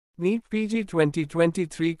NEET PG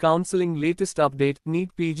 2023 Counselling Latest Update.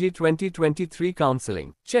 NEET PG 2023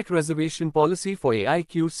 Counselling. Check reservation policy for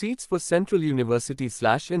AIQ seats for Central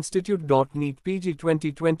University/Institute.NEET PG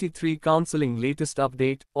 2023 Counselling Latest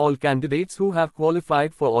Update. All candidates who have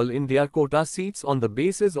qualified for All India Quota seats on the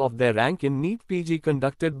basis of their rank in NEET PG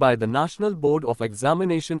conducted by the National Board of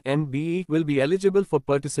Examination (NBE) will be eligible for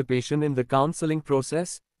participation in the counselling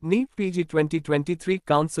process. NEET PG 2023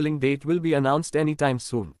 counselling date will be announced anytime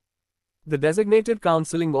soon. The designated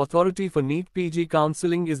counselling authority for NEET PG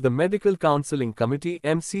counselling is the Medical Counselling Committee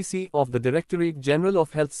 (MCC) of the Directorate General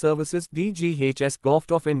of Health Services (DGHS)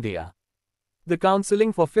 Govt of India. The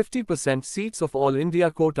counselling for 50% seats of All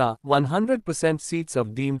India Quota, 100% seats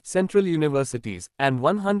of deemed Central Universities, and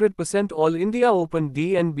 100% All India Open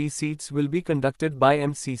DNB seats will be conducted by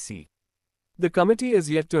MCC. The committee is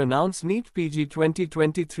yet to announce NEET PG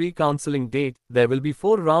 2023 counselling date. There will be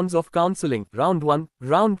 4 rounds of counselling, Round 1,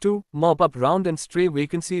 Round 2, Mop-Up round and Stray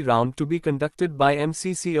Vacancy round to be conducted by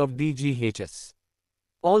MCC of DGHS.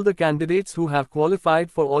 All the candidates who have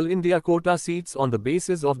qualified for All India Quota seats on the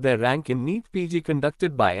basis of their rank in NEET PG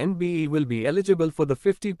conducted by NBE will be eligible for the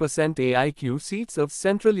 50% AIQ seats of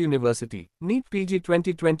Central University. NEET PG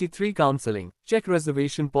 2023 counselling. Check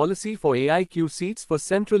reservation policy for AIQ seats for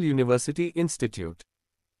Central University Institute.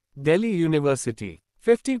 Delhi University.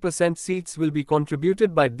 50% seats will be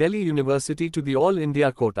contributed by Delhi University to the All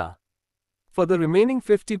India Quota. For the remaining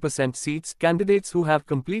 50% seats, candidates who have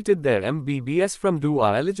completed their MBBS from DU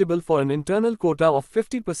are eligible for an internal quota of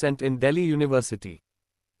 50% in Delhi University.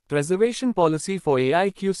 Reservation policy for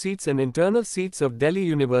AIQ seats and internal seats of Delhi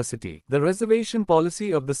University. The reservation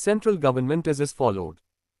policy of the central government is as followed.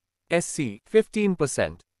 SC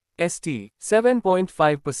 15%, ST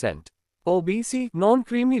 7.5%, OBC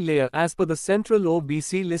non-creamy layer as per the central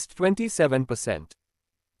OBC list 27%.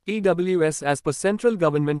 EWS as per central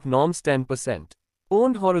government norms 10%.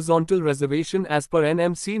 Owned horizontal reservation as per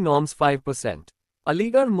NMC norms 5%.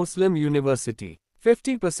 Aligarh Muslim University.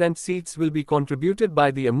 50% seats will be contributed by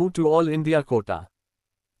the AMU to All India Quota.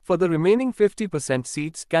 For the remaining 50%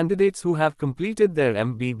 seats, candidates who have completed their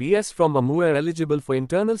MBBS from AMU are eligible for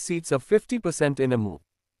internal seats of 50% in AMU.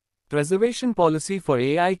 Reservation policy for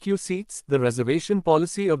AIQ seats. The reservation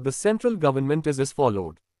policy of the central government is as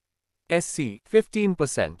followed. SC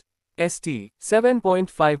 15%, ST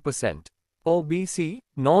 7.5%, OBC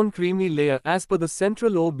non-creamy layer as per the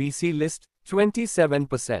central OBC list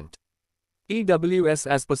 27%, EWS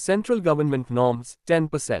as per central government norms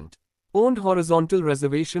 10%, owned horizontal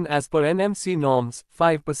reservation as per NMC norms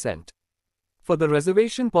 5%. For the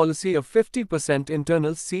reservation policy of 50%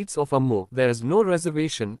 internal seats of AMU, there is no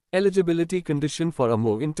reservation eligibility condition for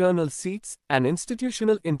AMU internal seats. An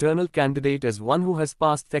institutional internal candidate is one who has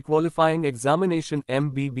passed the qualifying examination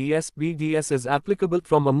MBBS BDS is applicable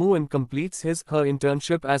from AMU and completes his/her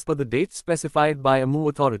internship as per the date specified by AMU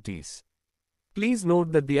authorities. Please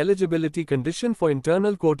note that the eligibility condition for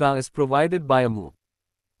internal quota is provided by AMU.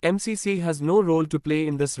 MCC has no role to play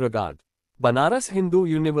in this regard. Banaras Hindu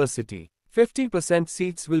University. 50%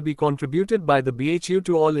 seats will be contributed by the BHU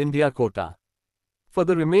to All India Quota. For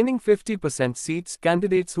the remaining 50% seats,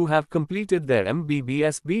 candidates who have completed their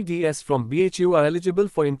MBBS BDS from BHU are eligible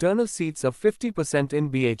for internal seats of 50% in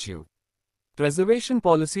BHU. Reservation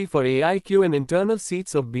policy for AIQ and internal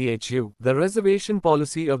seats of BHU. The reservation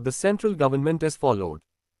policy of the central government as followed.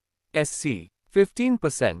 SC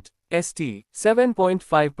 15%, ST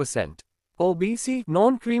 7.5%, OBC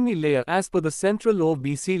non-creamy layer as per the central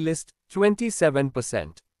OBC list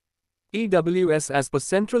 27%. EWS as per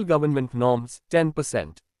central government norms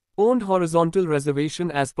 10%. Owned horizontal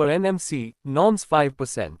reservation as per NMC norms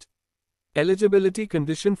 5%. Eligibility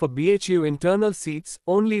condition for BHU internal seats.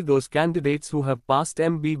 Only those candidates who have passed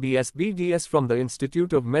MBBS BDS from the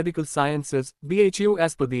Institute of Medical Sciences BHU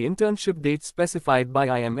as per the internship date specified by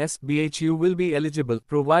IMS BHU will be eligible,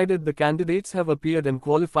 provided the candidates have appeared and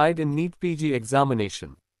qualified in NEET PG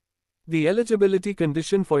examination. The eligibility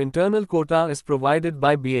condition for internal quota is provided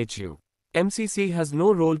by BHU. MCC has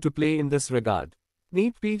no role to play in this regard.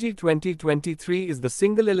 NEET PG 2023 is the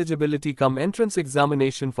single eligibility cum entrance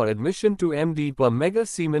examination for admission to MD per Mega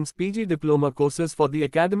Siemens PG diploma courses for the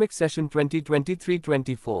academic session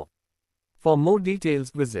 2023-24. For more details,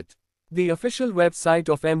 visit the official website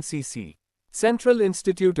of MCC. Central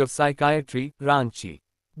Institute of Psychiatry, Ranchi.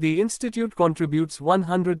 The institute contributes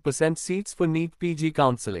 100% seats for NEET PG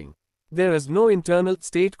counselling. There is no internal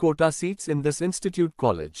state quota seats in this institute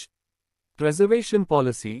college. Reservation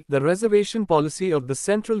policy. The reservation policy of the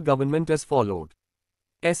central government as followed.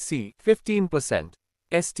 SC 15%,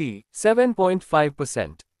 ST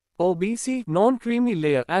 7.5%, OBC, non-creamy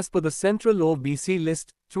layer as per the Central OBC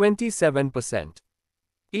list, 27%.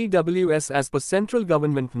 EWS as per Central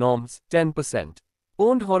Government norms, 10%.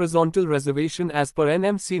 Owned horizontal reservation as per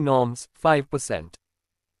NMC norms, 5%.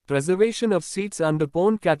 Reservation of seats under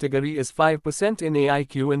owned category is 5% in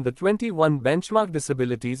AIQ and the 21 benchmark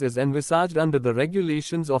disabilities is envisaged under the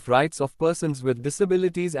Regulations of Rights of Persons with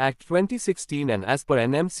Disabilities Act 2016 and as per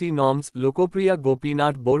NMC norms, Lokopriya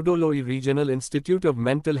Gopinath Bordoloi Regional Institute of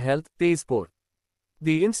Mental Health, Tezpur.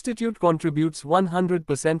 The institute contributes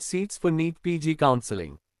 100% seats for NEET PG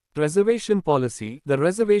counselling. Reservation policy. The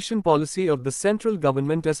reservation policy of the central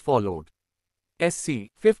government as followed.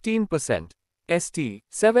 SC, 15%. ST,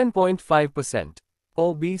 7.5%.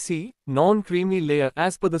 OBC, non-creamy layer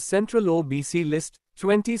as per the Central OBC list,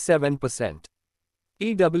 27%.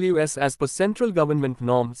 EWS as per Central Government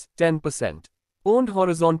norms, 10%. Owned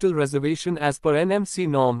horizontal reservation as per NMC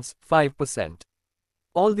norms, 5%.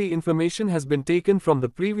 All the information has been taken from the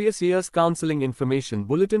previous year's Counselling Information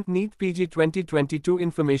Bulletin NEET PG 2022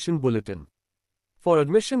 Information Bulletin. For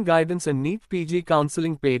admission guidance and NEET PG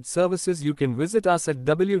counselling paid services you can visit us at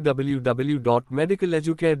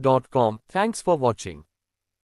www.medicaleducare.com. Thanks for watching.